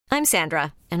I'm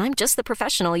Sandra, and I'm just the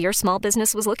professional your small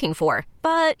business was looking for.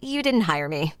 But you didn't hire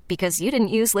me because you didn't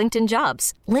use LinkedIn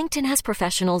Jobs. LinkedIn has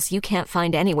professionals you can't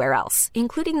find anywhere else,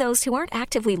 including those who aren't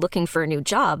actively looking for a new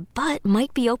job, but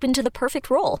might be open to the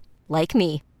perfect role, like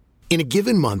me. In a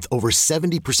given month, over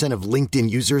 70% of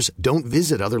LinkedIn users don't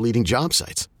visit other leading job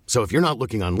sites. So if you're not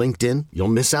looking on LinkedIn, you'll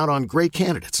miss out on great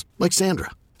candidates like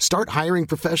Sandra. Start hiring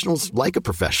professionals like a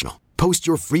professional. Post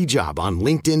your free job on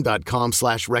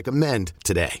linkedin.com/recommend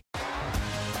today.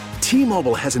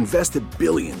 T-Mobile has invested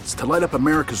billions to light up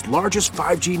America's largest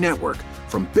 5G network,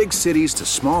 from big cities to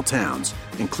small towns,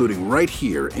 including right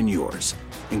here in yours.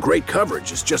 And great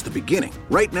coverage is just the beginning.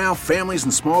 Right now, families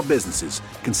and small businesses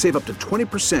can save up to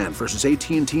 20% versus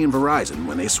AT&T and Verizon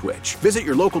when they switch. Visit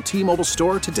your local T-Mobile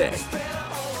store today.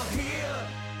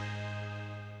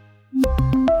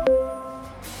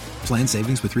 Plan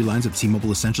savings with 3 lines of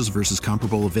T-Mobile Essentials versus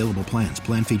comparable available plans.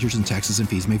 Plan features and taxes and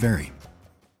fees may vary.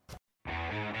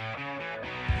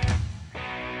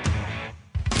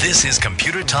 This is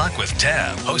Computer Talk with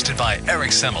Tab, hosted by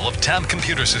Eric Semmel of Tab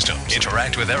Computer Systems.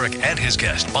 Interact with Eric and his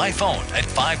guest by phone at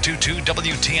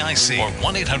 522-WTIC or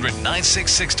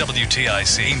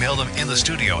 1-800-966-WTIC. Email them in the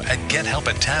studio at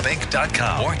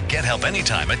gethelp@tabinc.com or get help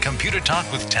anytime at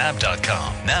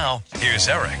computertalkwithtab.com. Now, here's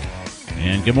Eric.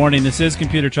 And good morning. This is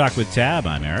Computer Talk with Tab.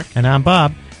 I'm Eric. And I'm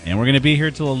Bob. And we're going to be here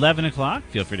till 11 o'clock.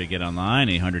 Feel free to get online,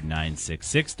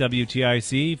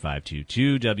 800-966-WTIC,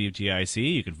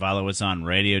 522-WTIC. You can follow us on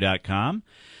radio.com.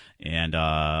 And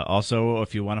also,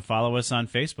 if you want to follow us on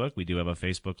Facebook, we do have a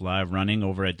Facebook Live running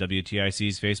over at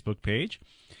WTIC's Facebook page.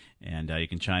 And you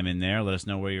can chime in there. Let us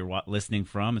know where you're listening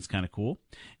from. It's kind of cool.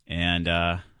 And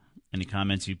any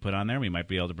comments you put on there, we might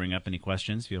be able to bring up any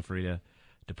questions. Feel free to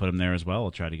put them there as well.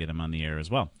 We'll try to get them on the air as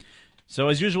well. So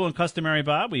as usual and customary,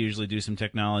 Bob, we usually do some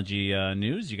technology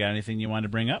news. You got anything you want to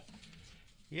bring up?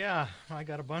 Yeah, I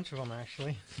got a bunch of them,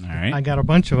 actually. All right.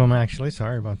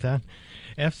 Sorry about that.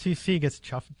 FCC gets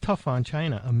tough on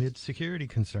China amid security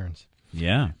concerns.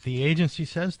 Yeah. The agency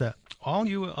says that all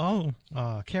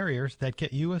carriers that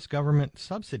get U.S. government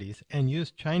subsidies and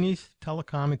use Chinese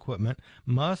telecom equipment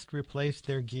must replace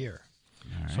their gear.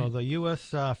 Right. So the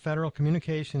U.S. Federal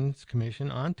Communications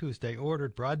Commission on Tuesday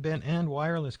ordered broadband and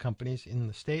wireless companies in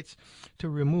the states to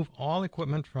remove all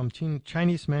equipment from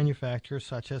Chinese manufacturers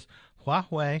such as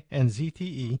Huawei and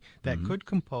ZTE that could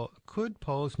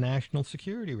pose national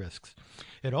security risks.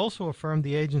 It also affirmed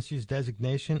the agency's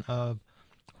designation of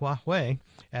Huawei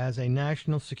as a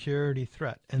national security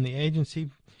threat, and the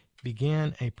agency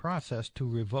began a process to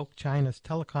revoke China's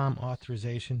telecom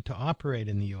authorization to operate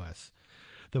in the U.S.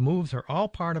 The moves are all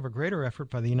part of a greater effort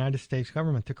by the United States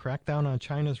government to crack down on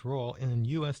China's role in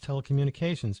U.S.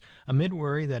 telecommunications, amid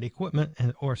worry that equipment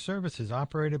or services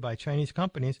operated by Chinese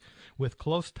companies with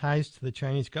close ties to the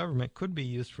Chinese government could be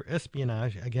used for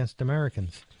espionage against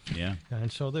Americans. Yeah.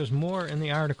 And so there's more in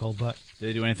the article, but... Did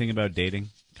they do anything about dating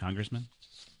congressmen?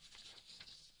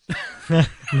 No,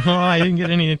 I didn't get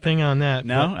anything on that.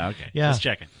 No? Okay. Yeah. Just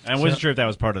checking. I wasn't sure if that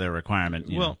was part of their requirement.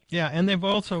 Yeah, and they've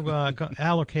also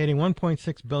allocating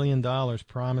 $1.6 billion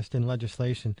promised in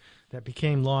legislation that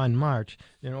became law in March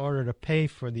in order to pay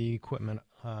for the equipment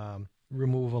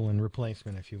removal and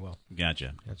replacement, if you will.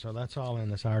 Gotcha. And so that's all in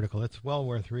this article. It's well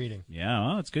worth reading. Yeah,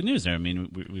 well, it's good news there. I mean,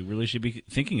 we really should be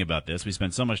thinking about this. We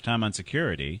spend so much time on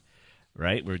security,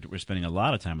 right? We're spending a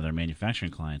lot of time with our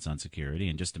manufacturing clients on security,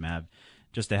 and just to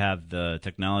have the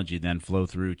technology then flow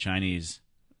through Chinese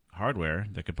hardware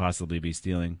that could possibly be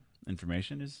stealing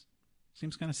information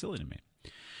seems kind of silly to me.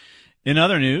 In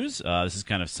other news, this is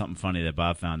kind of something funny that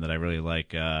Bob found that I really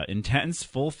like. Intense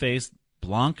full-face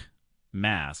Blanc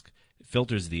mask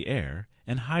filters the air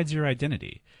and hides your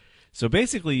identity. So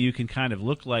basically you can kind of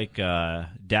look like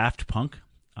Daft Punk.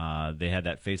 They had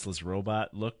that faceless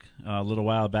robot look a little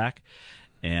while back.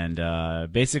 And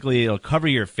basically, it'll cover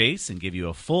your face and give you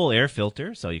a full air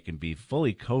filter, so you can be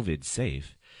fully COVID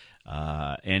safe.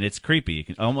 And it's creepy.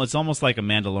 It's almost like a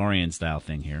Mandalorian style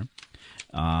thing here.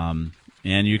 And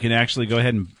you can actually go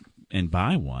ahead and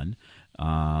buy one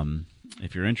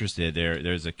if you're interested.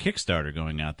 There's a Kickstarter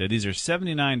going out there. These are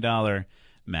 $79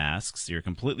 masks. You're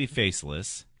completely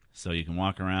faceless, so you can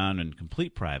walk around in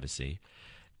complete privacy,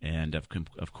 and of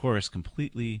course,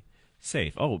 completely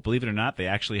safe. Oh, believe it or not, they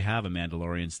actually have a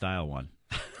Mandalorian-style one.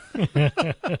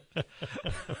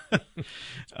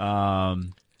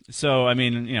 So, I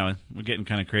mean, we're getting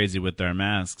kind of crazy with our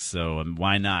masks, so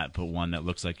why not put one that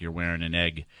looks like you're wearing an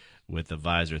egg with a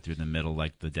visor through the middle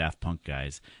like the Daft Punk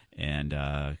guys, and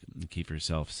keep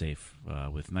yourself safe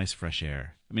with nice fresh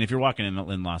air. I mean, if you're walking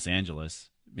in Los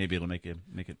Angeles, maybe it'll make it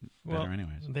better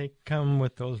anyways. They come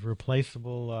with those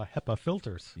replaceable HEPA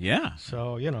filters. Yeah.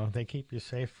 So, they keep you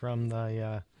safe from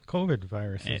the COVID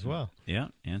virus as well. Yeah,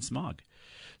 and smog.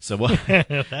 So we'll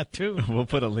that too. We'll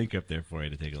put a link up there for you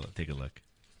to take a look.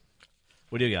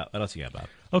 What do you got? What else you got, Bob?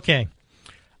 Okay.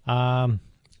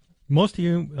 Most of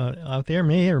you out there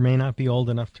may or may not be old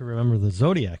enough to remember the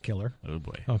Zodiac Killer. Oh,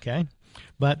 boy. Okay.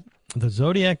 But the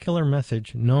Zodiac Killer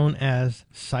message, known as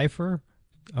cipher,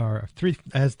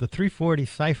 as the 340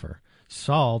 cipher,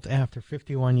 solved after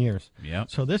 51 years.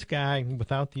 Yep. So this guy,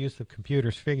 without the use of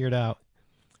computers, figured out,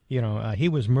 he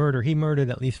was murdered. He murdered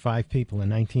at least 5 people in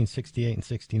 1968 and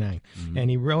 69. Mm-hmm. And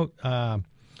he wrote a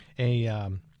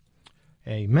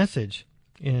message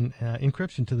in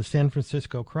encryption to the San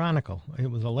Francisco Chronicle. It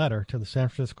was a letter to the San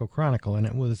Francisco Chronicle, and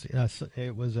it was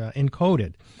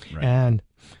encoded. Right. And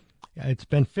it's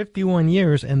been 51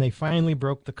 years, and they finally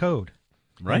broke the code.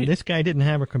 Right. And this guy didn't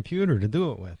have a computer to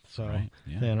do it with. So, right.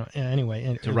 Yeah.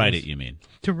 Anyway. To write it, you mean?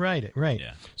 To write it, right.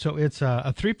 Yeah. So it's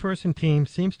a 3-person team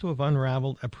seems to have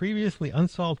unraveled a previously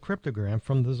unsolved cryptogram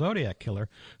from the Zodiac Killer,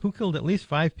 who killed at least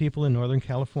 5 people in Northern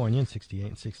California in 68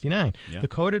 and 69. Yeah. The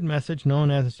coded message, known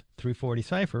as 340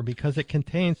 cipher, because it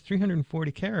contains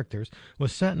 340 characters,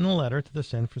 was sent in a letter to the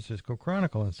San Francisco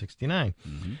Chronicle in 69.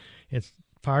 Mm-hmm.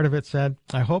 Part of it said,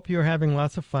 "I hope you're having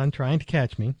lots of fun trying to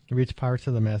catch me," reads parts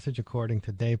of the message, according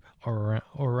to Dave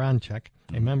Oranchek,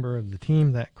 a member of the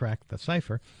team that cracked the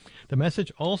cipher. The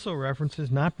message also references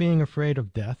not being afraid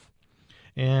of death,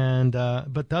 and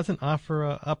but doesn't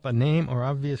offer up a name or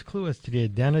obvious clue as to the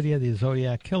identity of the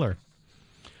Zodiac Killer.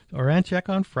 Oranchek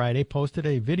on Friday posted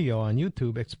a video on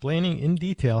YouTube explaining in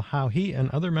detail how he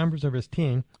and other members of his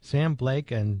team, Sam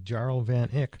Blake and Jarl Van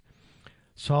Eyck,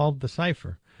 solved the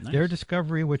cipher. Nice. Their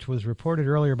discovery, which was reported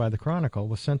earlier by the Chronicle,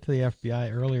 was sent to the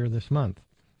FBI earlier this month.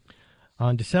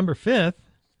 On December 5th,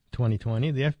 2020,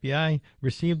 the FBI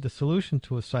received the solution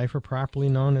to a cipher properly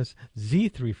known as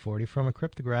Z340 from a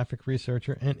cryptographic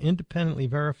researcher and independently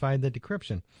verified the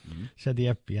decryption, said the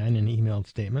FBI in an emailed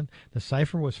statement. The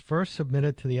cipher was first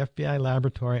submitted to the FBI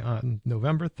laboratory on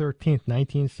November 13th,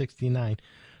 1969,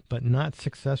 but not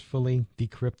successfully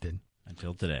decrypted.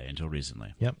 Until today, until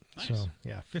recently. Yep. Nice. So,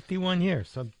 51 years.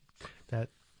 So that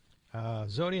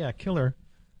Zodiac Killer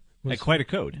was had quite a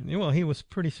code. Well, he was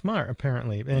pretty smart,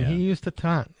 apparently. And he used to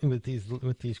taunt with these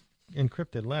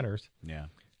encrypted letters. Yeah.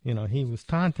 He was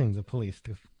taunting the police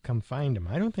to come find him.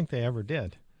 I don't think they ever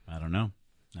did. I don't know.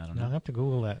 I'll have to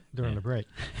Google that during the break.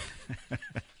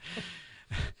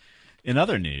 In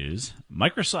other news,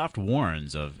 Microsoft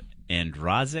warns of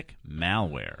Andrasic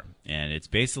malware, and it's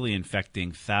basically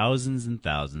infecting thousands and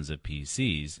thousands of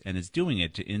PCs, and it's doing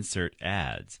it to insert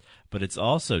ads, but it's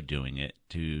also doing it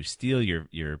to steal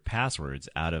your passwords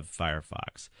out of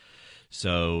Firefox.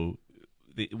 So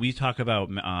we talk about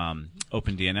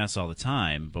OpenDNS all the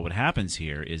time, but what happens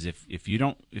here is if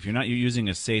you're not using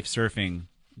a safe surfing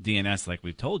DNS like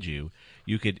we've told you,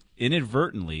 you could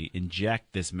inadvertently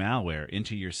inject this malware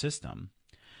into your system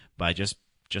by just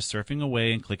surfing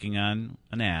away and clicking on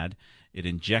an ad. It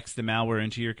injects the malware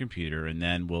into your computer and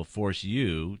then will force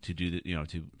you to do the,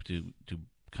 to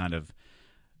kind of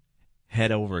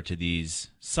head over to these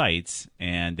sites,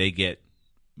 and they get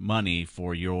money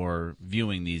for your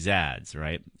viewing these ads,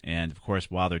 right? And of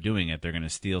course, while they're doing it, they're going to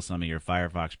steal some of your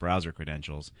Firefox browser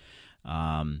credentials,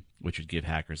 which would give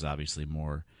hackers obviously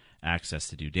more access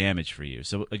to do damage for you.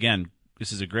 So again,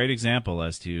 this is a great example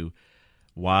as to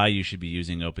why you should be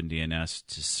using OpenDNS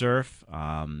to surf.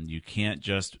 You can't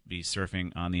just be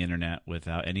surfing on the internet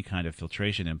without any kind of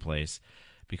filtration in place,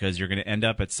 because you're going to end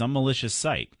up at some malicious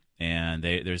site, and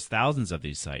there's thousands of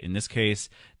these sites. In this case,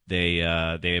 they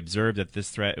observed that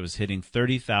this threat was hitting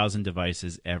 30,000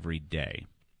 devices every day.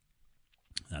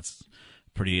 That's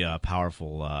pretty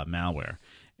powerful malware,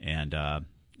 and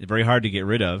very hard to get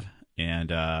rid of.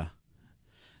 And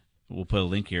we'll put a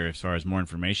link here as far as more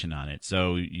information on it.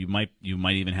 So you might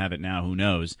even have it now. Who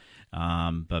knows?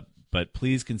 But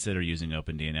please consider using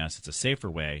OpenDNS. It's a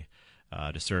safer way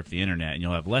to surf the internet, and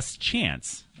you'll have less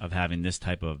chance of having this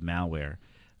type of malware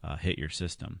hit your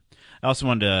system. I also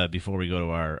wanted to, before we go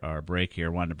to our break here,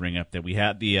 wanted to bring up that we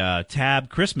had the Tab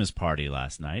Christmas party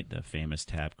last night, the famous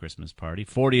Tab Christmas party.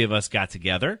 40 of us got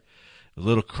together. A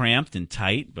little cramped and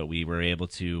tight, but we were able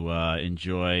to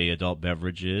enjoy adult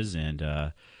beverages and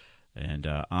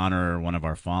honor one of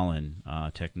our fallen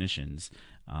technicians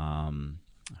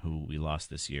who we lost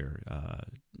this year,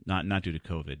 not due to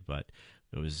COVID, but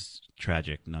it was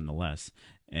tragic nonetheless.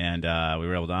 And we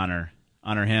were able to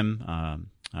honor him,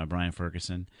 Brian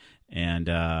Ferguson,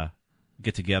 and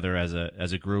get together as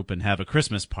a group and have a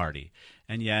Christmas party.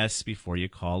 And yes, before you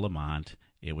call Lamont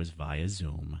it was via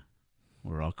Zoom.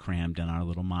 We're all crammed on our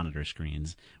little monitor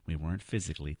screens. We weren't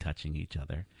physically touching each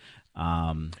other.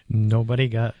 Nobody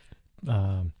got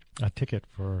a ticket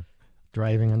for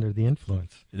driving under the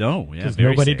influence. No, yeah, because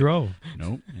very nobody safe. drove.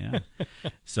 Nope, yeah.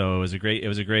 So it was a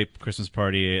great Christmas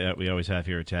party that we always have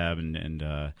here at Tab, and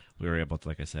we were able to,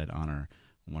 like I said, honor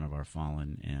one of our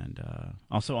fallen, and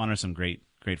also honor some great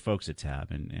folks at Tab,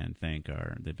 and thank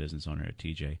the business owner at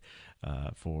TJ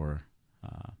for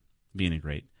being a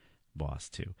great boss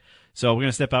too. So we're going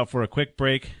to step out for a quick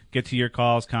break, get to your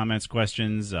calls, comments,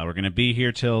 questions. We're going to be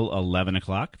here till 11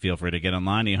 o'clock. Feel free to get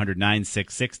online,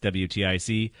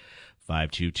 800-966-WTIC,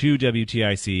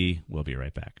 522-WTIC. We'll be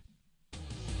right back.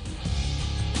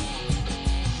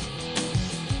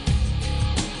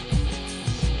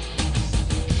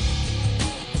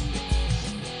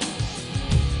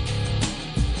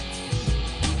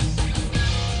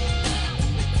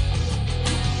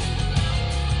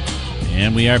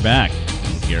 And we are back.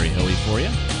 Gary Hoey for you.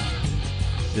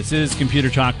 This is Computer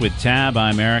Talk with Tab.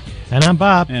 I'm Eric. And I'm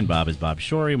Bob. And Bob is Bob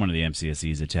Shorey, one of the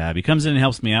MCSEs at Tab. He comes in and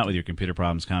helps me out with your computer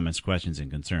problems, comments, questions,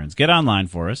 and concerns. Get online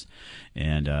for us,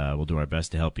 and we'll do our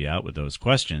best to help you out with those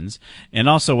questions. And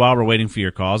also, while we're waiting for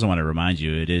your calls, I want to remind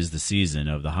you it is the season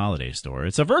of the holiday store.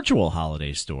 It's a virtual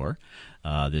holiday store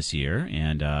this year,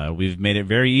 and we've made it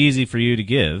very easy for you to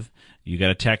give. You got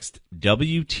to text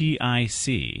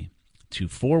WTIC to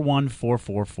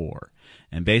 41444.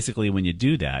 And basically, when you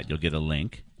do that, you'll get a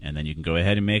link, and then you can go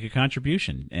ahead and make a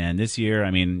contribution. And this year,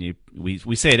 I mean,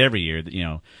 we say it every year that, you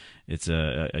know, it's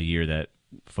a year that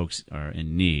folks are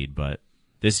in need, but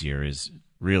this year is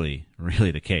really,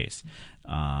 really the case.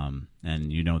 And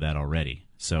you know that already.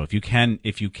 So if you can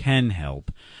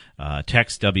help,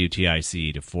 text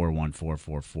WTIC to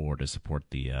 41444 to support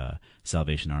the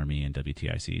Salvation Army and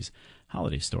WTIC's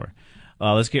holiday store.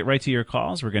 Let's get right to your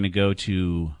calls. We're going to go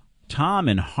to Tom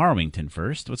in Harwington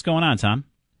first. What's going on, Tom?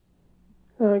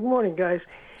 Good morning, guys.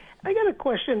 I got a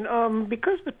question.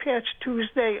 Because the Patch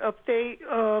Tuesday update,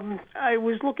 I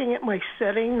was looking at my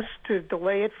settings to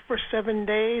delay it for 7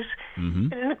 days.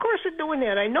 Mm-hmm. And in the course of doing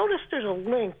that, I noticed there's a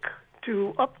link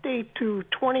to update to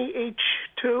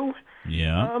 20H2.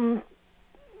 Yeah.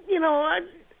 You know,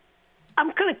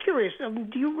 I'm kind of curious.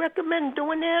 Do you recommend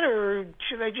doing that, or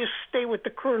should I just stay with the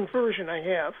current version I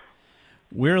have?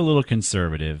 We're a little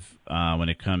conservative when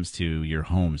it comes to your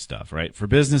home stuff, right? For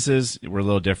businesses, we're a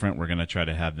little different. We're going to try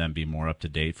to have them be more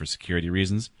up-to-date for security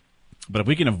reasons. But if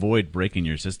we can avoid breaking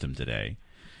your system today,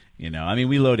 you know, I mean,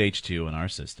 we load H2 in our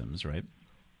systems, right?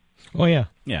 Oh, yeah.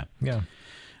 Yeah. Yeah.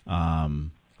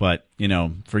 But, you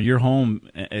know, for your home,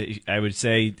 I would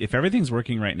say if everything's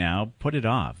working right now, put it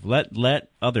off. Let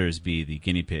others be the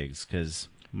guinea pigs, because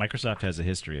Microsoft has a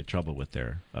history of trouble with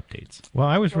their updates. Well,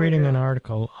 I was reading an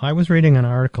article.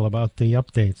 About the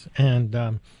updates,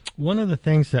 and one of the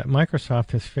things that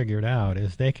Microsoft has figured out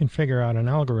is they can figure out an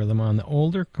algorithm on the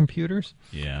older computers,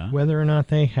 whether or not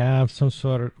they have some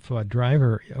sort of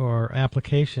driver or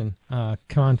application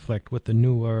conflict with the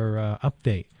newer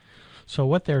update. So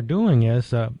what they're doing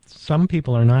is some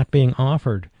people are not being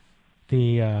offered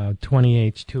the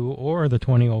 20H2 or the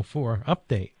 2004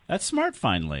 update. That's smart,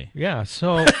 finally. Yeah,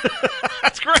 so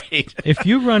that's great. If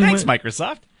you run Thanks,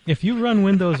 Microsoft. If you run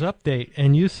Windows Update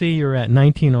and you see you're at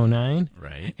 1909,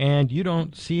 right, and you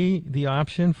don't see the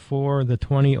option for the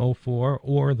 2004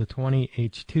 or the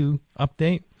 20H2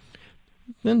 update,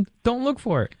 then don't look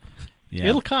for it. Yeah.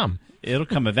 It'll come. It'll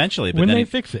come eventually. But when then they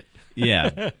fix it.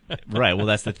 Yeah, right. Well,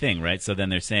 that's the thing, right? So then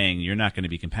they're saying you're not going to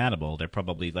be compatible. They're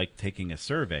probably like taking a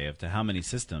survey of to how many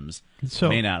systems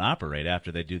may not operate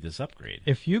after they do this upgrade.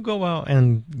 If you go out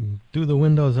and do the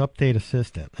Windows Update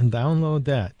Assistant and download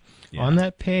that, on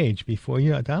that page before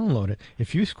you download it,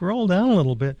 if you scroll down a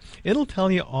little bit, it'll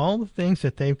tell you all the things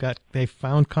that they've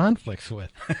found conflicts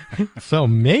with. So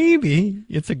maybe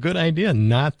it's a good idea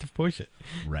not to push it.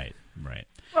 Right, right.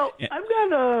 Well, I've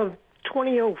got a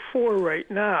 2004 right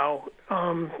now.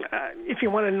 If you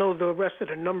want to know the rest of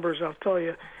the numbers, I'll tell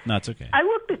you. No, it's okay. I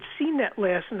looked at CNET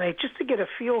last night just to get a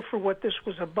feel for what this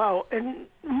was about, and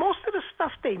most of the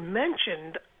stuff they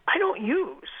mentioned I don't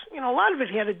use. You know, a lot of it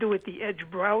had to do with the Edge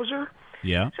browser.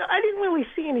 Yeah. So I didn't really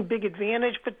see any big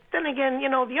advantage, but then again, you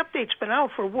know, the update's been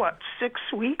out for, 6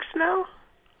 weeks now?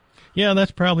 Yeah,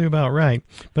 that's probably about right.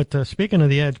 But speaking of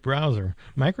the Edge browser,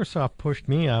 Microsoft pushed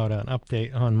me out an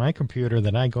update on my computer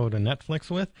that I go to Netflix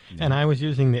with, and I was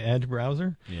using the Edge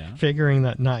browser, figuring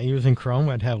that not using Chrome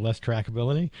would have less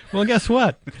trackability. Well, guess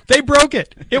what? They broke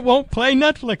it. It won't play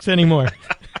Netflix anymore.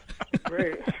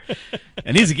 Great.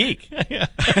 And he's a geek.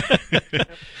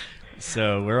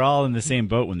 So we're all in the same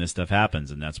boat when this stuff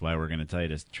happens, and that's why we're going to tell you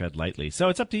to tread lightly. So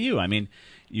it's up to you. I mean,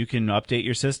 you can update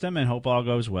your system and hope all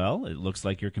goes well. It looks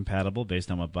like you're compatible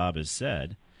based on what Bob has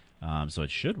said, so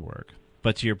it should work.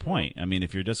 But to your point, I mean,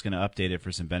 if you're just going to update it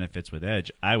for some benefits with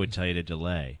Edge, I would tell you to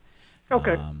delay.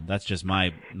 Okay. That's just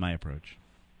my approach.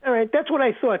 All right, that's what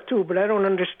I thought too, but I don't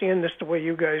understand this the way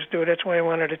you guys do. That's why I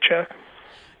wanted to check.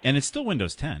 And it's still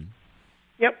Windows 10.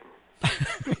 Yep.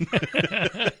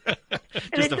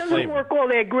 And it doesn't work all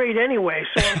that great anyway,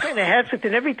 so I'm kind of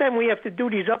hesitant. Every time we have to do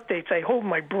these updates, I hold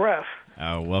my breath.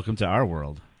 Welcome to our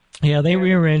world. Yeah, they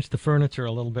rearranged the furniture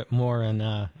a little bit more in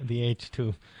the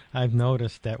H2. I've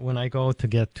noticed that when I go to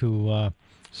get to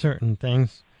certain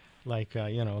things, like,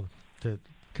 to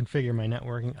configure my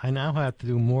networking, I now have to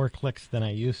do more clicks than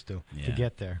I used to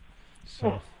get there.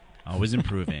 So always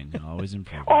improving, always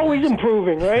improving. Always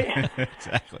improving, right?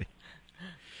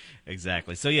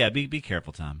 Exactly. So, yeah, be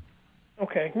careful, Tom.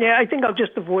 Okay. Yeah, I think I'll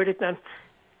just avoid it then.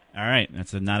 All right.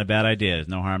 That's not a bad idea. There's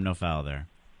no harm, no foul there.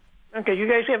 Okay. You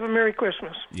guys have a Merry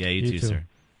Christmas. Yeah, you too, sir.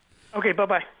 Okay.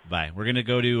 Bye-bye. Bye. We're going to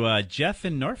go to Jeff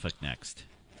in Norfolk next.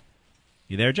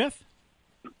 You there, Jeff?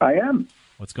 I am.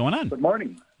 What's going on? Good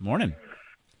morning. Morning.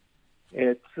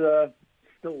 It's still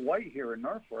white here in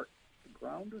Norfolk. The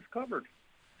ground is covered.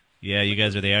 Yeah, you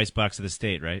guys are the icebox of the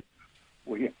state, right?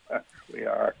 We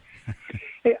are.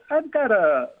 Hey, I've got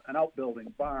an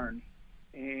outbuilding barn,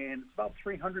 and it's about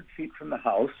 300 feet from the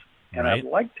house, and Right. I'd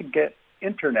like to get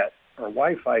internet or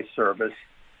Wi-Fi service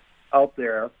out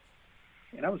there,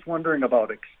 and I was wondering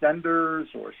about extenders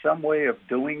or some way of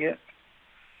doing it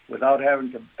without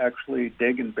having to actually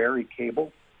dig and bury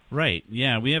cable. Right.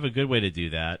 Yeah, we have a good way to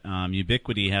do that.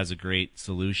 Ubiquiti has a great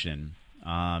solution.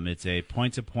 It's a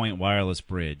point-to-point wireless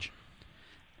bridge.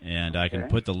 And I can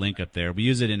put the link up there. We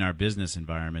use it in our business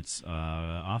environments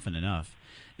often enough.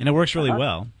 And it works really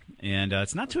well. And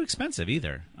it's not too expensive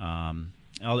either.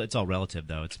 It's all relative,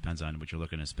 though. It depends on what you're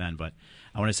looking to spend. But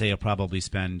I want to say you'll probably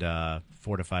spend $400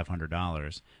 to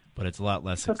 $500. But it's a lot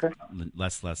less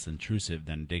less intrusive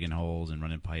than digging holes and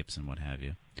running pipes and what have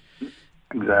you.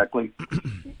 Exactly.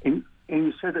 and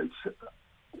you said it's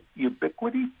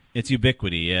Ubiquiti? It's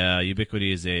Ubiquiti. Yeah,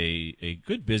 Ubiquiti is a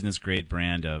good business-grade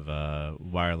brand of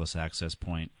wireless access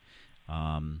point.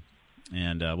 And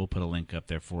we'll put a link up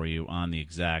there for you on the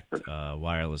exact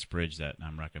wireless bridge that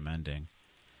I'm recommending.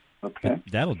 Okay.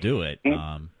 That'll do it.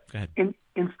 Go ahead.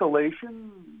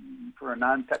 Installation for a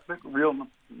non-technical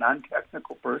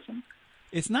person?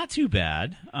 It's not too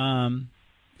bad.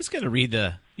 Just got to read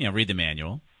the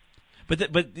manual.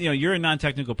 But you're a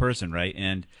non-technical person, right?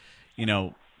 And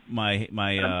my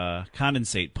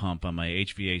condensate pump on my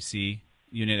HVAC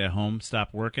unit at home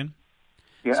stopped working.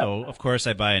 Yeah. So of course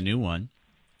I buy a new one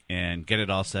and get it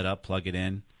all set up, plug it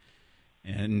in,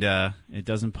 and it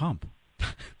doesn't pump.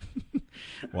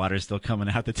 Water's still coming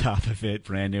out the top of it,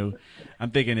 brand new.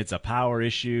 I'm thinking it's a power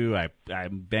issue.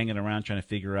 I'm banging around trying to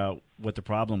figure out what the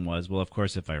problem was. Well, of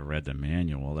course, if I read the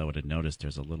manual, I would have noticed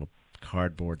there's a little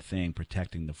cardboard thing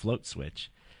protecting the float switch.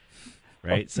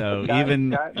 Right, so guys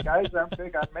aren't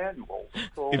big on manuals.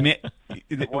 So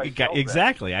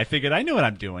exactly. I figured I knew what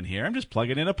I'm doing here. I'm just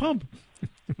plugging in a pump.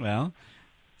 Well,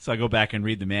 so I go back and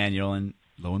read the manual, and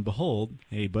lo and behold,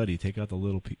 hey, buddy, take out the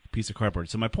little piece of cardboard.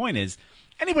 So my point is,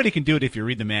 anybody can do it if you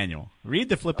read the manual. Read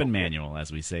the flippin' manual,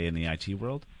 as we say in the IT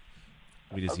world.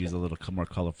 We just use a little more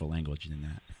colorful language than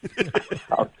that.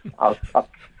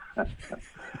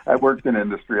 I worked in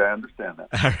industry. I understand that.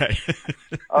 All right.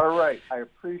 All right. I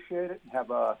appreciate it.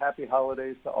 Have a happy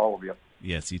holidays to all of you.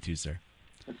 Yes, you too, sir.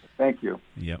 Thank you.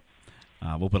 Yep.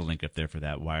 We'll put a link up there for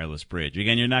that wireless bridge.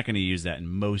 Again, you're not going to use that in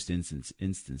most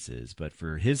instances, but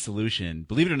for his solution,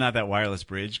 believe it or not, that wireless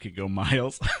bridge could go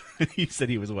miles. He said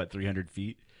he was, 300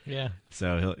 feet? Yeah.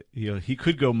 So he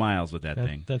could go miles with that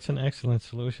thing. That's an excellent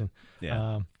solution.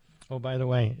 Yeah. By the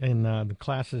way, in the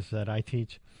classes that I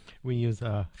teach, we use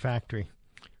Factory.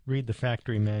 Read the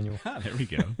Factory manual. There we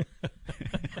go.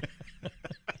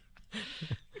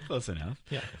 Close enough.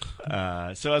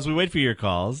 Yeah. So as we wait for your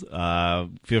calls,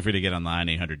 feel free to get online,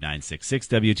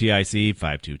 800-966-WTIC,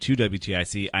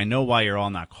 522-WTIC. I know why you're all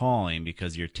not calling,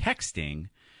 because you're texting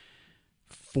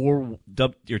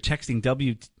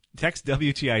text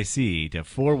WTIC to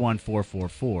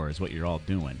 41444 is what you're all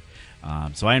doing.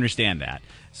 So I understand that.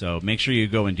 So make sure you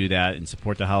go and do that and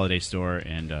support the Holiday Store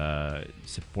and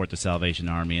support the Salvation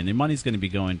Army. And the money's going to be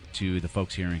going to the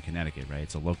folks here in Connecticut, right?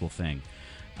 It's a local thing,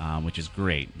 which is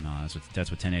great. That's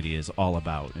what 1080 is all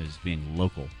about, is being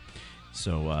local.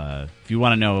 So if you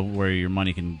want to know where your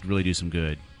money can really do some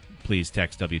good, please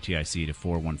text WTIC to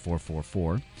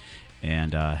 41444.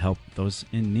 and help those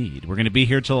in need. We're going to be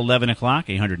here till 11 o'clock,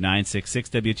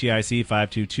 800-966-WTIC,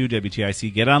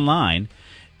 522-WTIC. Get online,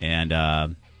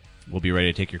 and we'll be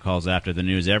ready to take your calls after the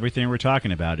news. Everything we're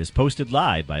talking about is posted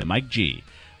live by Mike G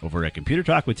over at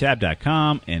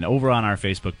ComputerTalkWithTab.com and over on our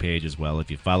Facebook page as well. If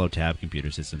you follow Tab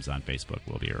Computer Systems on Facebook,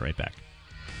 we'll be right back.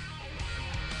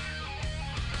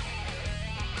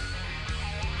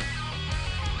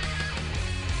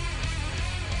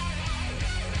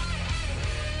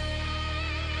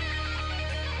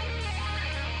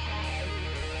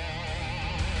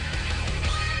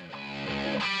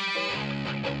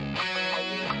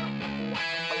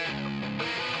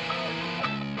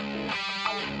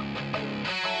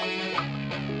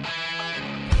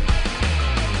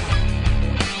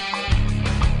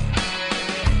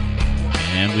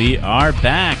 We are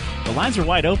back. The lines are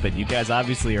wide open. You guys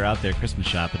obviously are out there Christmas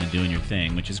shopping and doing your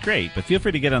thing, which is great. But feel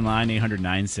free to get online,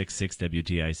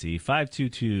 800-966-WTIC,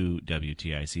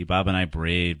 522-WTIC. Bob and I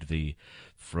braved the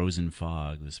frozen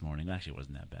fog this morning. Actually, it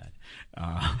wasn't that bad.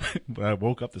 But I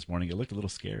woke up this morning. It looked a little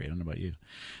scary. I don't know about you.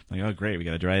 I'm like, oh, great. We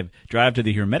got to drive to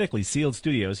the hermetically sealed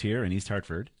studios here in East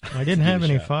Hartford. I didn't have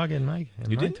any fog in my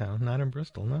town. Not in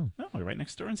Bristol, no. No, we're right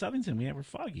next door in Southington. We're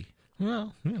foggy.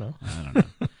 Well, I don't know.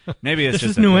 Maybe it's this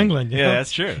just is New England. Yeah,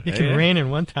 that's true. It can rain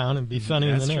in one town and be sunny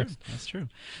in the next. That's true.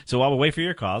 So while we wait for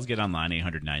your calls, get online,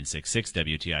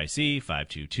 800-966-WTIC,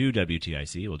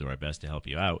 522-WTIC. We'll do our best to help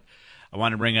you out. I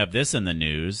want to bring up this in the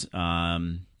news.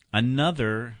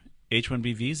 Another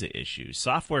H-1B visa issue.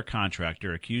 Software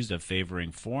contractor accused of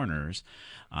favoring foreigners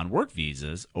on work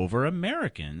visas over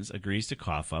Americans agrees to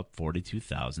cough up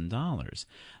 $42,000.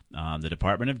 The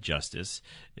Department of Justice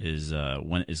is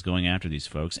going after these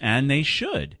folks, and they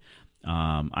should.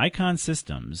 Icon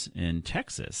Systems in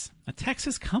Texas, a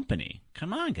Texas company,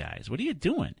 come on, guys, what are you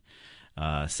doing?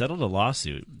 Settled a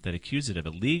lawsuit that accused it of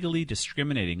illegally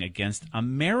discriminating against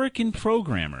American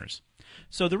programmers.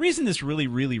 So the reason this really,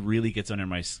 really, really gets under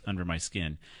my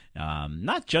skin,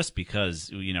 not just because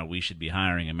we should be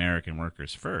hiring American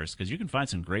workers first, because you can find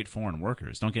some great foreign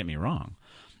workers. Don't get me wrong.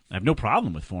 I have no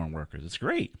problem with foreign workers. It's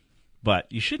great. But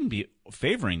you shouldn't be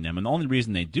favoring them, and the only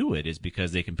reason they do it is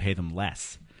because they can pay them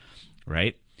less,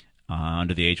 right?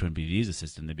 Under the H-1B visa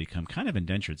system, they become kind of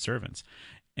indentured servants.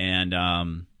 And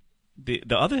the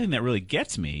other thing that really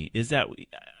gets me is that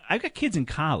I've got kids in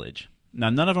college. Now,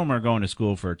 none of them are going to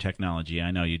school for technology.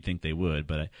 I know you'd think they would,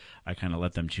 but I kind of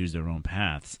let them choose their own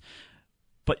paths.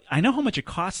 But I know how much it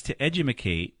costs to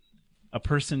educate a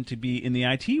person to be in the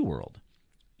IT world.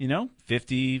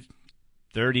 50,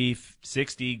 30,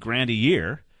 60 grand a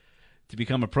year to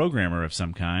become a programmer of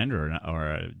some kind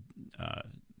or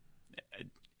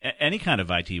any kind of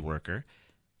IT worker.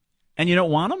 And you don't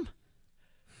want them?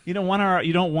 You don't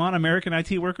want American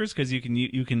IT workers because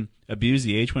you can abuse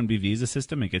the H-1B visa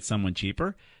system and get someone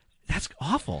cheaper? That's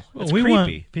awful. That's we creepy.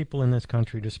 Want people in this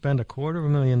country to spend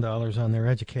 $250,000 on their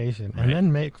education and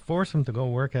then force them to go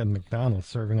work at McDonald's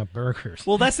serving up burgers.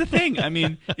 Well, that's the thing. I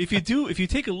mean, if you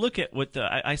take a look at what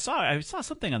I saw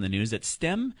something on the news that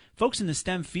folks in the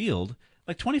STEM field,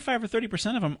 like 25 or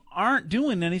 30% of them aren't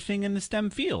doing anything in the STEM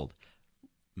field.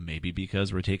 Maybe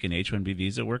because we're taking H-1B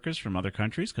visa workers from other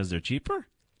countries because they're cheaper.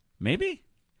 Maybe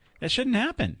that shouldn't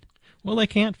happen. Well, they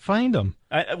can't find them.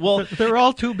 They're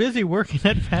all too busy working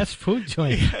at fast food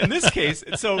joints. In this case,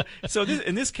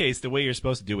 in this case, the way you're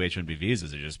supposed to do H-1B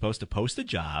visas is you're supposed to post a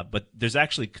job, but there's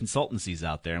actually consultancies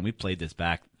out there, and we played this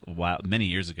back many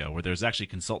years ago, where there's actually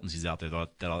consultancies out there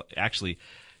that'll actually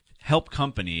help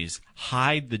companies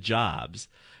hide the jobs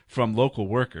from local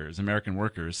workers, American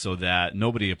workers, so that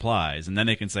nobody applies. And then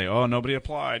they can say, oh, nobody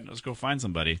applied. Let's go find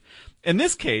somebody. In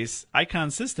this case,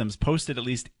 Icon Systems posted at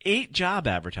least 8 job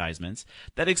advertisements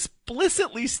that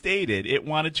explicitly stated it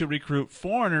wanted to recruit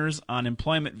foreigners on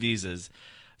employment visas,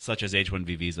 such as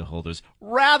H-1B visa holders,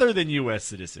 rather than U.S.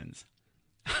 citizens.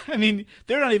 I mean,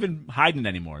 they're not even hiding it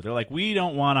anymore. They're like, we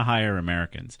don't want to hire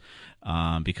Americans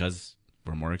because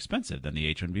we're more expensive than the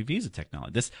H-1B visa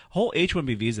technology. This whole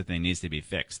H-1B visa thing needs to be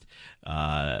fixed.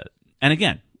 And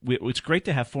again, it's great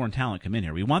to have foreign talent come in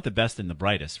here. We want the best and the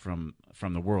brightest from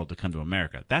the world to come to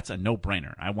America. That's a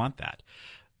no-brainer. I want that.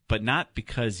 But not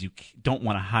because you don't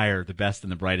want to hire the best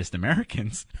and the brightest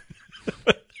Americans.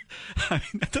 I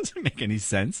mean, that doesn't make any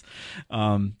sense.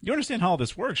 You understand how all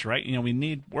this works, right? We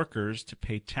need workers to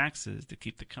pay taxes to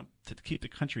keep the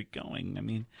country going. I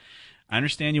mean, I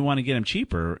understand you want to get them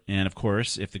cheaper, and of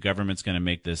course, if the government's going to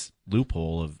make this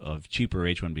loophole of cheaper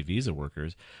H-1B visa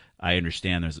workers, I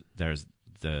understand there's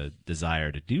the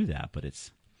desire to do that, but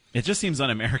it just seems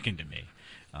un-American to me.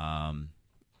 I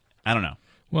don't know.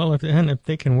 Well, if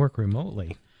they can work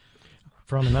remotely.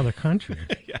 from another country.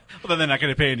 Yeah. Well, then they're not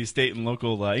going to pay any state and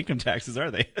local income taxes,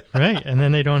 are they? Right, and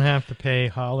then they don't have to pay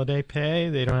holiday pay.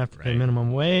 They don't have to pay Right.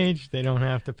 minimum wage. They don't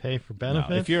have to pay for benefits.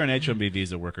 No, if you're an H-1B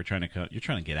visa worker you're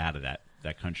trying to get out of that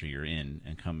country you're in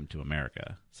and come to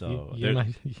America. So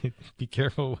be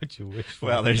careful what you wish for.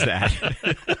 well, there's that.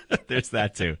 There's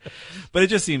that too. But it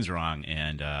just seems wrong.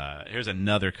 And here's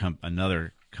another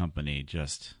company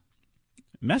just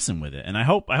messing with it. And I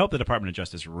hope the Department of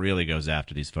Justice really goes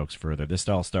after these folks further. This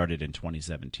all started in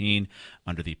 2017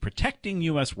 under the Protecting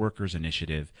U.S. Workers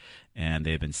Initiative, and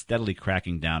they've been steadily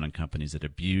cracking down on companies that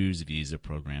abuse visa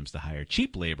programs to hire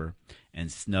cheap labor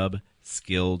and snub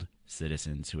skilled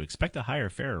citizens who expect a higher,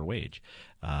 fairer wage.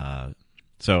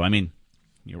 So, I mean,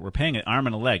 we're paying an arm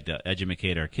and a leg to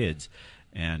educate our kids,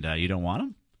 and you don't want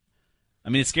them? I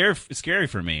mean, it's scary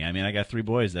for me. I mean, I got 3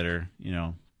 boys that are,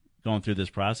 going through this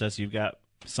process. You've got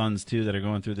sons, too, that are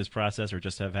going through this process or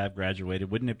just have graduated.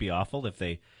 Wouldn't it be awful if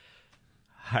they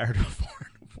hired a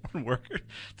foreign worker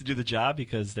to do the job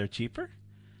because they're cheaper?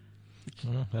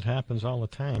 Well, that happens all the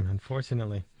time,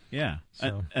 unfortunately. Yeah.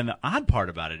 So. And the odd part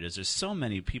about it is there's so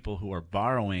many people who are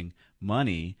borrowing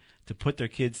money to put their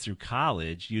kids through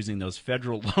college using those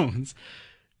federal loans,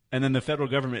 and then the federal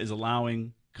government is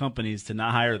allowing companies to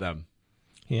not hire them.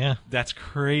 Yeah. That's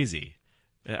crazy.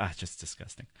 Just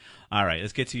disgusting. All right,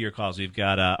 let's get to your calls. We've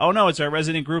got, it's our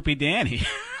resident groupie, Danny.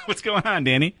 What's going on,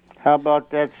 Danny? How about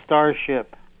that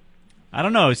Starship? I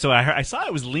don't know. So I saw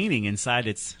it was leaning inside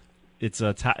its. No,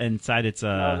 that's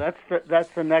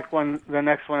the next one. The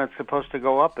next one that's supposed to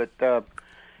go up.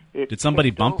 Did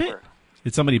somebody bump it?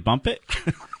 Did somebody bump it?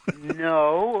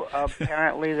 No.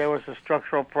 Apparently, there was a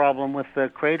structural problem with the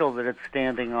cradle that it's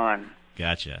standing on.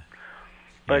 Gotcha.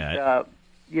 But yeah.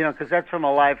 Because that's from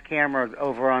a live camera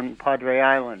over on Padre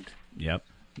Island. Yep.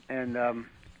 And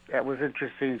that was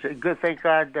interesting. Good, thank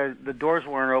God the doors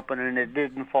weren't open and it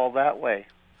didn't fall that way.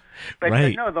 But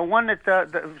right. No, the one that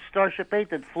the Starship 8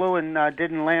 that flew and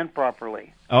didn't land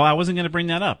properly. Oh, I wasn't going to bring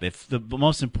that up. If the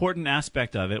most important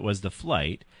aspect of it was the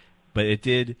flight, but it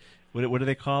did. What do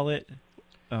they call it?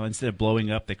 Instead of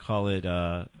blowing up, they call it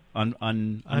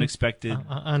unexpected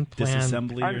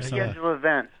disassembly or something. Unscheduled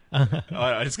event.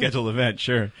 Unscheduled event,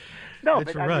 sure. No,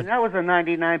 but I mean, that was a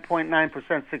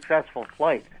 99.9% successful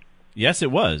flight. Yes, it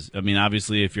was. I mean,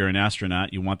 obviously, if you're an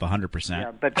astronaut, you want the 100%.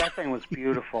 Yeah, but that thing was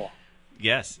beautiful.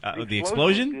 Yes, the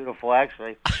explosion? Was beautiful,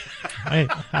 actually.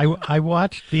 I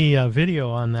watched the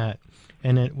video on that,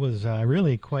 and it was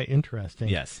really quite interesting.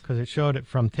 Yes, because it showed it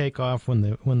from takeoff when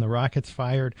the rockets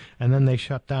fired, and then they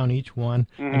shut down each one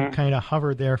and kind of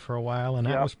hovered there for a while, and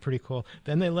that was pretty cool.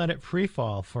 Then they let it free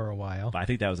fall for a while. I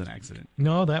think that was an accident.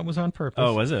 No, that was on purpose.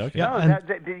 Oh, was it? Okay. Yeah,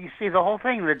 you see the whole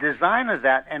thing, the design of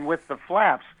that, and with the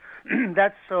flaps,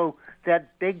 that's so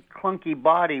that big clunky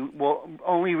body will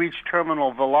only reach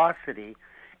terminal velocity,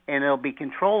 and it'll be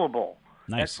controllable.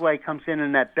 Nice. That's why it comes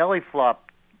in that belly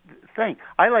flop thing.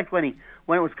 I liked when it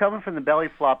was coming from the belly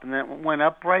flop and then it went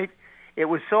upright. It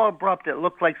was so abrupt it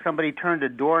looked like somebody turned a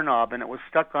doorknob and it was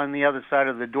stuck on the other side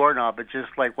of the doorknob. It just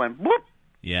like went whoop.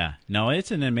 Yeah, no, it's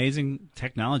an amazing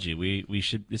technology. We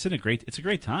should. It's a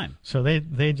great time. So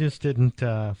they just didn't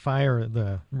fire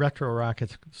the retro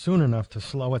rockets soon enough to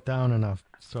slow it down enough.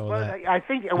 So I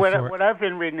think what I've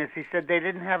been reading is he said they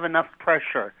didn't have enough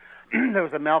pressure. There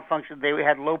was a malfunction. They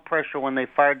had low pressure when they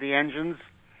fired the engines,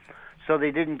 so they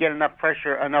didn't get enough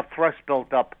pressure, enough thrust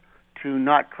built up to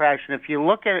not crash. And if you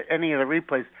look at any of the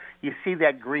replays, you see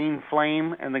that green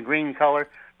flame and the green color.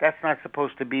 That's not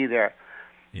supposed to be there.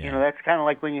 Yeah. That's kind of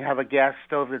like when you have a gas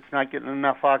stove that's not getting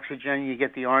enough oxygen, you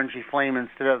get the orangey flame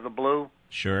instead of the blue.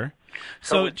 Sure.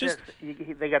 So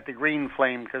they got the green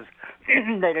flame because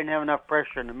they didn't have enough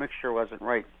pressure and the mixture wasn't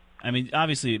right. I mean,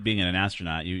 obviously, being an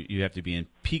astronaut, you have to be in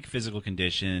peak physical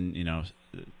condition,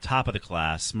 top of the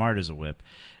class, smart as a whip.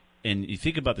 And you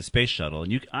think about the space shuttle,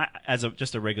 and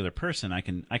just a regular person, I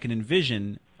can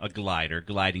envision a glider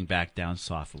gliding back down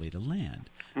softly to land,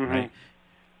 right?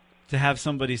 To have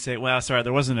somebody say, well, sorry,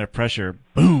 there wasn't enough pressure,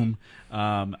 boom,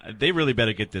 they really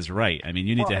better get this right. I mean,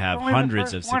 you need to have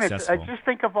hundreds of successful... Just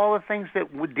think of all the things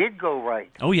that did go right.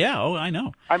 Oh, yeah. Oh, I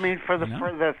know. I mean, for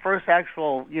the first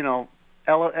actual,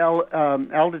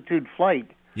 altitude flight.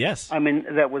 Yes. I mean,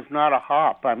 that was not a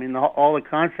hop. I mean, all the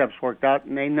concepts worked out,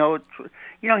 and they know it.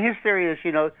 His theory is,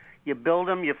 you build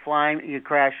them, you fly them, you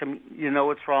crash them, you know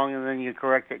what's wrong, and then you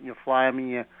correct it, and you fly them, and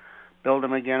you build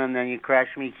them again, and then you crash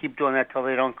them. You keep doing that till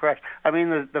they don't crash. I mean,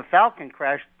 the Falcon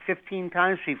crashed 15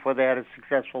 times before they had a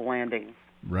successful landing.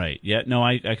 Right. Yeah. No,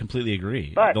 I completely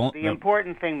agree. But the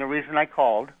important thing, the reason I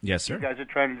called, yes, sir. You guys are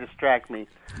trying to distract me.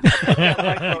 I put my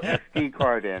micro SD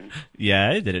card in.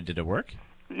 Yeah. Did it work?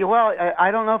 Well,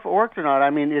 I don't know if it worked or not. I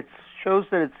mean, it shows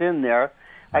that it's in there.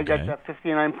 I got that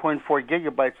 59.4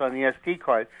 gigabytes on the SD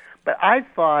card. But I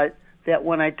thought that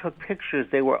when I took pictures,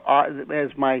 they were,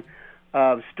 as my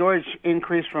storage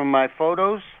increased from my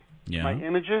photos, my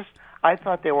images, I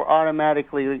thought they were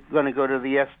automatically going to go to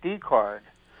the SD card.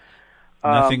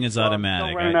 Nothing is automatic.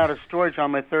 I'm running out of storage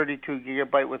on my 32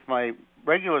 gigabyte with my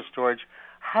regular storage.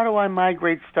 How do I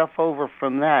migrate stuff over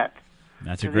from that?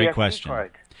 That's a great question.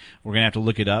 Card? We're going to have to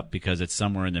look it up because it's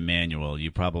somewhere in the manual. You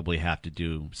probably have to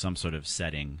do some sort of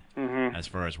setting as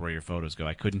far as where your photos go.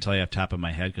 I couldn't tell you off the top of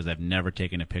my head because I've never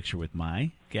taken a picture with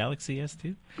my Galaxy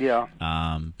S2. Yeah.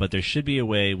 But there should be a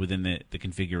way within the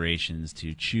configurations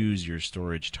to choose your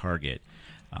storage target.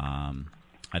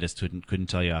 I just couldn't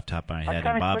tell you off the top of my head.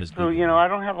 And Bob is through, I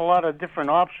don't have a lot of different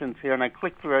options here, and I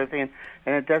click through everything,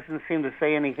 and it doesn't seem to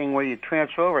say anything where you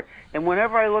transfer over. And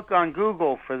whenever I look on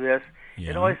Google for this,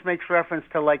 it always makes reference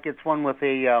to like it's one with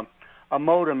a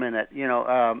modem in it,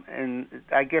 and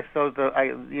I guess those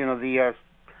the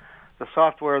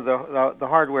software, the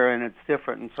hardware in it's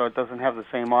different, and so it doesn't have the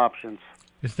same options.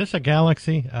 Is this a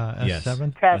Galaxy S7?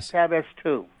 Yes. Tab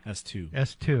S2.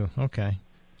 S2. Okay.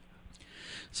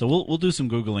 So we'll do some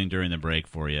Googling during the break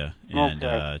for you and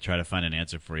try to find an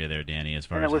answer for you there, Danny, as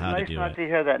far as how to do it. And it was nice not to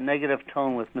hear that negative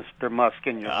tone with Mr. Musk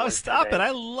in your voice stop today. it.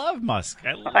 I love Musk.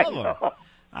 I love him.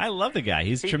 I love the guy.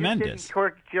 He's tremendous. He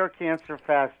didn't cure cancer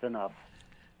fast enough.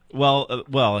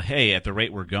 Well, hey, at the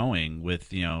rate we're going with,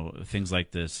 things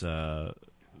like this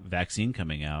vaccine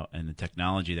coming out and the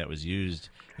technology that was used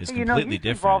is completely different.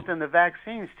 He's involved in the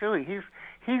vaccines, too.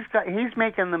 He's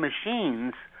making the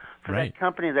machines for that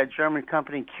company, that German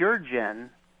company, CureGen,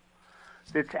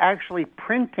 that's actually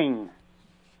printing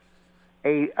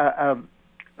how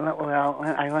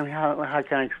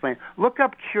can I explain? Look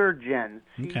up CureGen,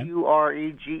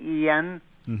 CureGen,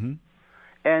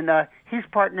 and he's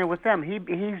partnered with them.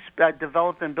 He's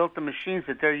developed and built the machines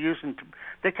that they're using.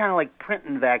 They're kind of like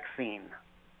printing vaccine.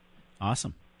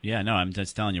 Awesome. Yeah, no, I'm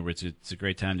just telling you, it's a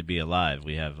great time to be alive.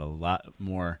 We have a lot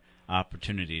more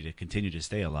opportunity to continue to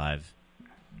stay alive.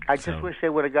 I just wish they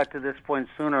would have got to this point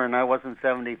sooner, and I wasn't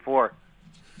 74.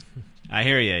 I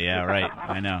hear you. Yeah, right.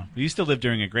 I know. You still live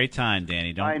during a great time,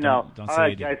 Danny. Don't say All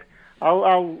right, you do. guys.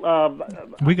 I'll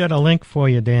we got a link for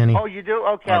you, Danny. Oh, you do?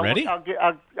 Okay. Already?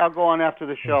 I'll go on after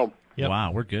the show. Yep.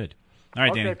 Wow, we're good. All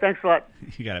right, Danny. Okay, thanks a lot.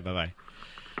 You got it. Bye-bye.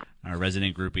 Our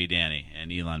resident groupie, Danny,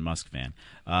 an Elon Musk fan.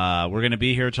 We're going to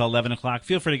be here till 11 o'clock.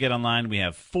 Feel free to get online. We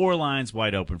have 4 lines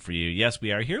wide open for you. Yes,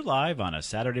 we are here live on a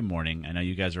Saturday morning. I know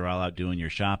you guys are all out doing your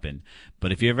shopping.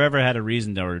 But if you've ever had a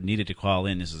reason or needed to call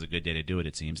in, this is a good day to do it,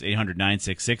 it seems.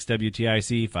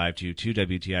 800-966-WTIC,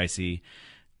 522-WTIC.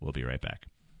 We'll be right back.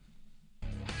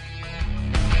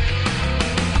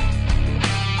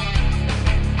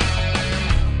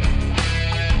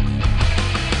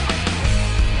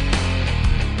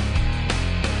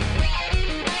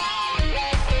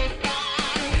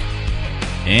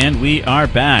 And we are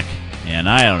back. And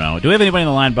I don't know. Do we have anybody on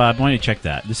the line, Bob? Why don't you check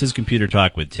that? This is Computer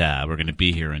Talk with Tab. We're going to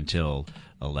be here until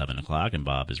 11 o'clock, and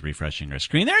Bob is refreshing our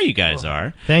screen. There you guys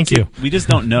are. Thank you. We just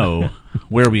don't know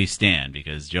where we stand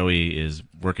because Joey is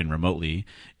working remotely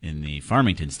in the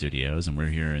Farmington studios, and we're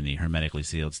here in the hermetically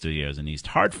sealed studios in East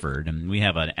Hartford. And we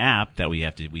have an app that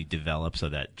we develop so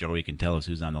that Joey can tell us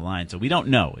who's on the line. So we don't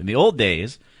know. In the old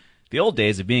days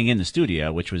of being in the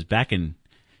studio, which was back in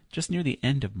just near the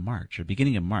end of March or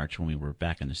beginning of March when we were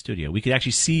back in the studio, we could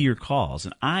actually see your calls,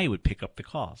 and I would pick up the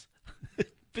calls.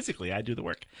 Physically, I do the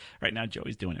work. Right now,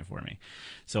 Joey's doing it for me.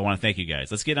 So I want to thank you guys.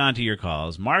 Let's get on to your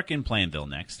calls. Mark in Plainville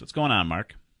next. What's going on,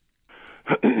 Mark?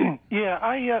 Yeah,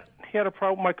 I had a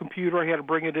problem with my computer. I had to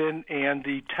bring it in, and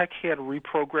the tech had to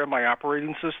reprogram my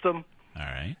operating system. All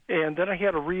right. And then I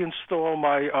had to reinstall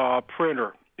my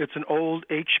printer. It's an old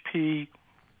HP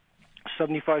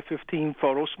 7515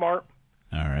 PhotoSmart.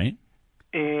 All right.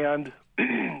 And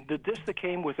the disk that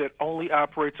came with it only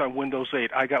operates on Windows 8.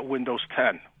 I got Windows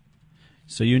 10.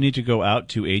 So you need to go out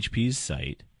to HP's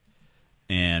site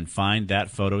and find that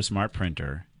PhotoSmart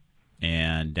printer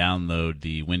and download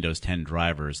the Windows 10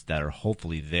 drivers that are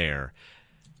hopefully there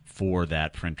for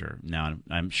that printer. Now,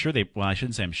 I'm sure I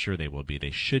shouldn't say I'm sure they will be.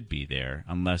 They should be there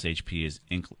unless HP is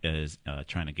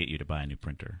trying to get you to buy a new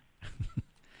printer.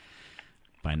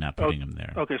 By not putting them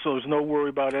there. Okay, so there's no worry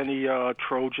about any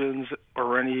Trojans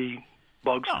or any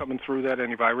bugs coming through that,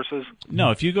 any viruses? No,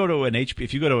 if you go to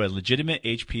a legitimate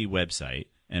HP website,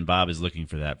 and Bob is looking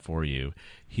for that for you,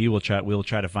 we'll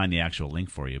try to find the actual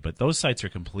link for you. But those sites are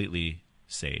completely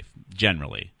safe,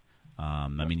 generally. I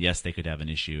mean, yes, they could have an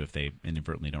issue if they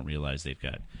inadvertently don't realize they've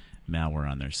got malware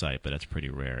on their site, but that's pretty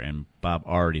rare. And Bob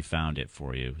already found it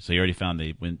for you. So you already found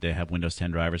they have Windows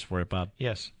 10 drivers for it, Bob?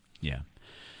 Yes. Yeah.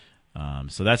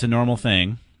 So that's a normal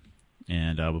thing.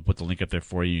 And we'll put the link up there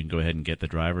for you. You can go ahead and get the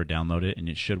driver, download it, and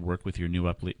it should work with your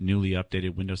newly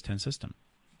updated Windows 10 system.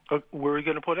 Where are you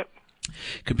going to put it?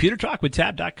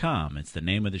 ComputerTalkWithTab.com. It's the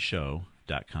name of the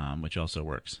show.com, which also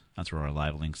works. That's where our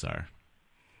live links are.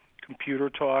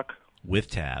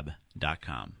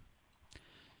 ComputerTalkWithTab.com.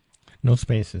 No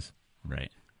spaces.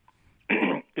 Right.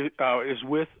 Is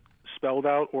with spelled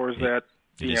out, or is that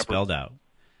it is spelled out?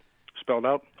 Spelled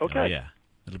out? Okay. Oh, yeah.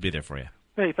 It'll be there for you.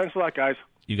 Hey, thanks a lot, guys.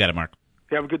 You got it, Mark.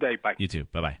 Have a good day. Bye. You too.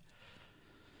 Bye-bye.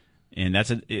 And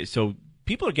so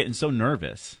people are getting so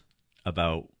nervous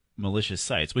about malicious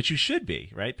sites, which you should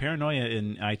be, right? Paranoia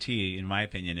in IT, in my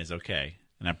opinion, is okay.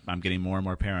 And I'm getting more and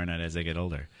more paranoid as I get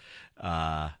older.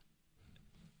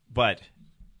 But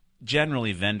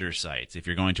generally vendor sites, if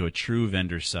you're going to a true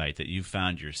vendor site that you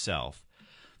found yourself,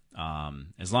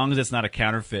 as long as it's not a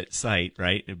counterfeit site,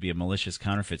 right? It'd be a malicious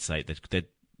counterfeit site. That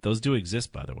those do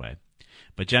exist, by the way.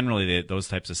 But generally, those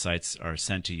types of sites are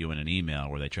sent to you in an email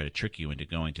where they try to trick you into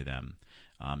going to them.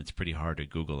 It's pretty hard to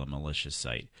Google a malicious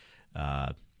site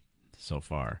so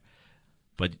far,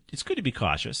 but it's good to be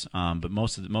cautious. But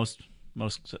most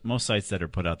sites that are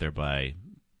put out there by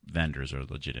vendors are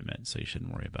legitimate, so you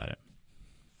shouldn't worry about it.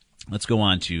 Let's go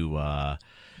on to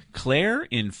Claire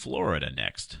in Florida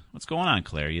next. What's going on,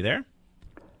 Claire? Are you there?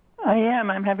 I am.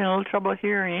 I'm having a little trouble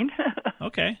hearing.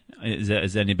 Okay. Is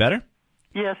that any better?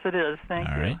 Yes, it is. Thank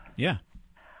you. All right. Yeah.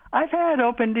 I've had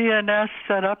OpenDNS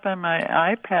set up on my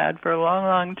iPad for a long,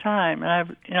 long time, and I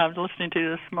was listening to you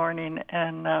this morning,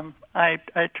 and I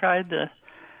tried the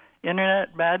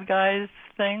Internet Bad Guys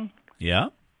thing. Yeah.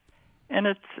 And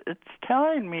it's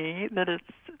telling me that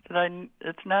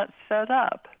it's not set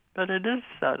up, but it is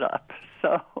set up.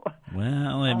 So.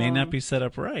 Well, it may not be set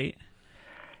up right.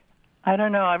 I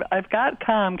don't know. I've got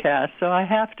Comcast, so I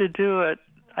have to do it.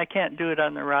 I can't do it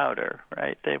on the router,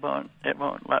 right? It won't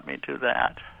let me do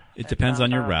that. It depends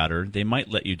on your router. They might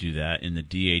let you do that in the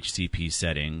DHCP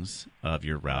settings of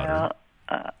your router.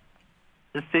 Well,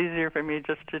 it's easier for me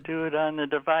just to do it on the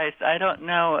device. I don't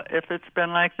know if it's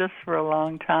been like this for a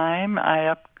long time.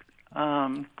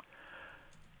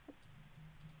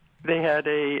 They had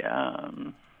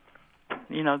the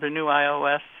new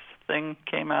iOS thing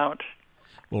came out.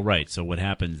 Well, right. So what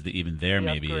happens even there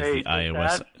maybe is the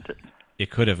iOS. It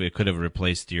could have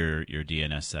replaced your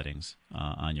DNS settings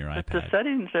on your iPad. But the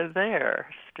settings are there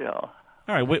still.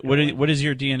 All right. What is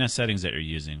your DNS settings that you're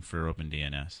using for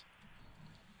OpenDNS?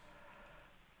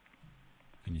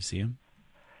 Can you see them?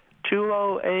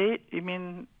 208. You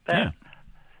mean that?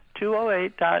 Yeah.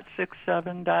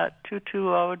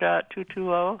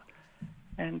 208.67.220.220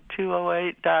 and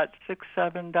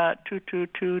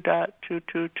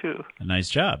 208.67.222.222. Nice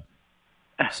job.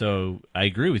 So I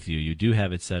agree with you. You do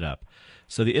have it set up.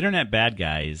 So the Internet Bad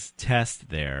Guys test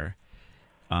there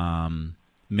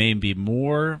may be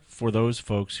more for those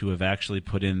folks who have actually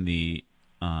put in the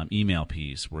email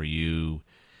piece where you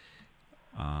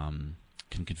can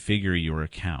configure your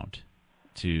account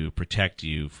to protect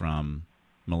you from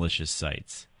malicious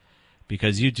sites,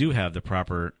 because you do have the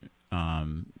proper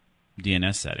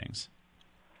DNS settings.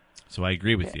 So I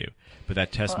agree with you, but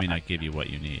that test may not give you what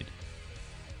you need.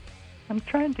 I'm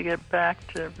trying to get back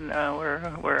to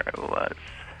where I was.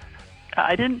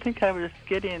 I didn't think I was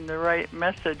getting the right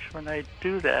message when I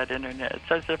do that internet. It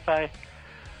says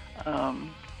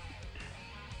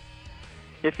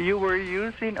if you were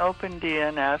using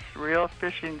OpenDNS, real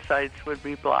phishing sites would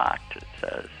be blocked, it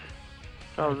says.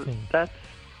 So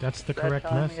that's the correct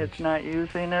message. It's not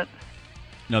using it?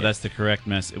 No, that's the correct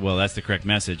message. Well, that's the correct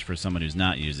message for someone who's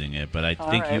not using it, but I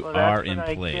think you are in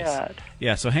place.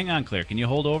 Yeah, so hang on, Claire. Can you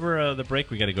hold over the break?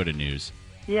 We got to go to news.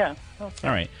 Yeah. Okay.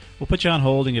 All right. We'll put you on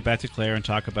hold and get back to Claire and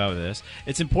talk about this.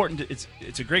 It's important.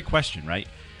 It's a great question, right?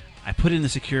 I put in the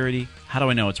security. How do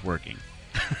I know it's working?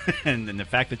 and the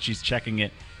fact that she's checking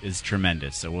it is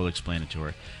tremendous. So we'll explain it to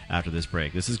her after this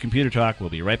break. This is Computer Talk. We'll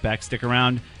be right back. Stick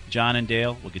around. John and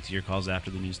Dale, we'll get to your calls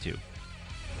after the news, too.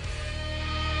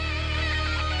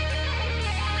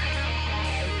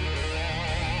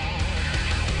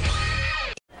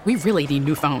 We really need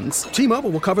new phones. T-Mobile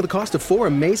will cover the cost of 4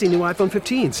 amazing new iPhone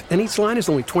 15s, and each line is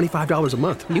only $25 a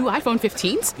month. New iPhone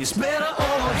 15s? It's better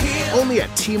over here. Only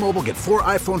at T-Mobile, get 4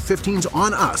 iPhone 15s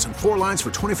on us and 4 lines for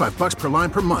 $25 per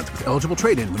line per month with eligible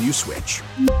trade-in when you switch.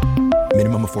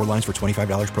 Minimum of 4 lines for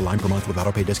 $25 per line per month with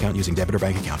autopay discount using debit or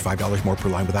bank account. $5 more per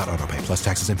line without autopay, plus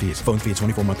taxes and fees. Phone fee at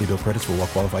 24 monthly bill credits for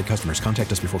well-qualified customers.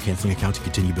 Contact us before canceling account to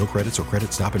continue bill credits or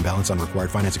credit stop and balance on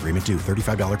required finance agreement due.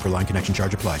 $35 per line connection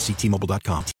charge applies. See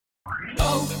T-Mobile.com.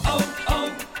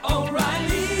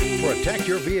 O'Reilly. Protect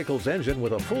your vehicle's engine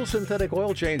with a full synthetic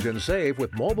oil change and save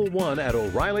with Mobil 1 at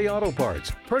O'Reilly Auto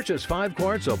Parts. Purchase 5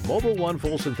 quarts of Mobil 1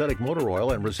 full synthetic motor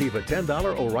oil and receive a $10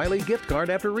 O'Reilly gift card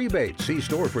after rebate. See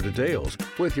store for details.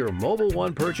 With your Mobil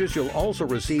 1 purchase, you'll also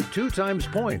receive 2 times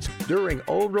points during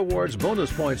O Rewards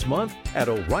Bonus Points Month at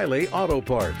O'Reilly Auto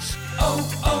Parts.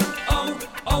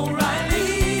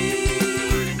 O'Reilly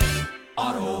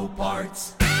Auto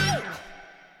Parts.